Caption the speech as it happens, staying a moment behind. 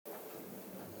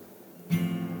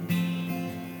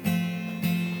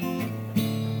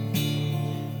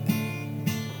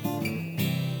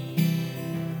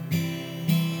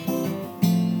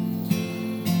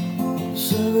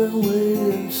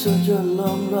such a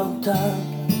long, long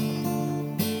time,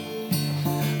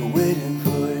 waiting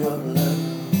for your love,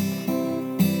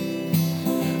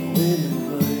 waiting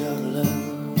for your love.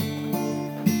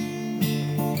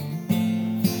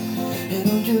 And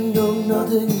don't you know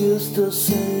nothing is the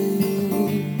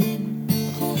same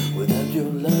without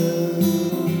your love,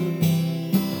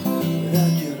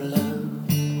 without your love.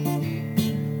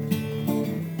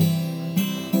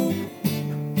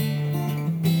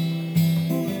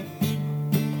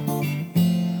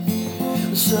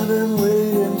 So I've been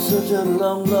waiting such a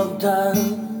long, long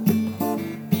time,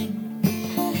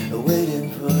 waiting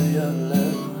for your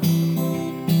love,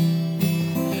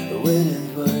 waiting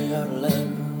for your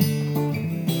love.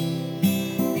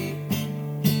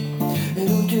 And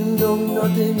don't you know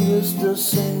nothing is the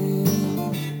same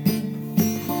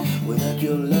without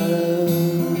your love.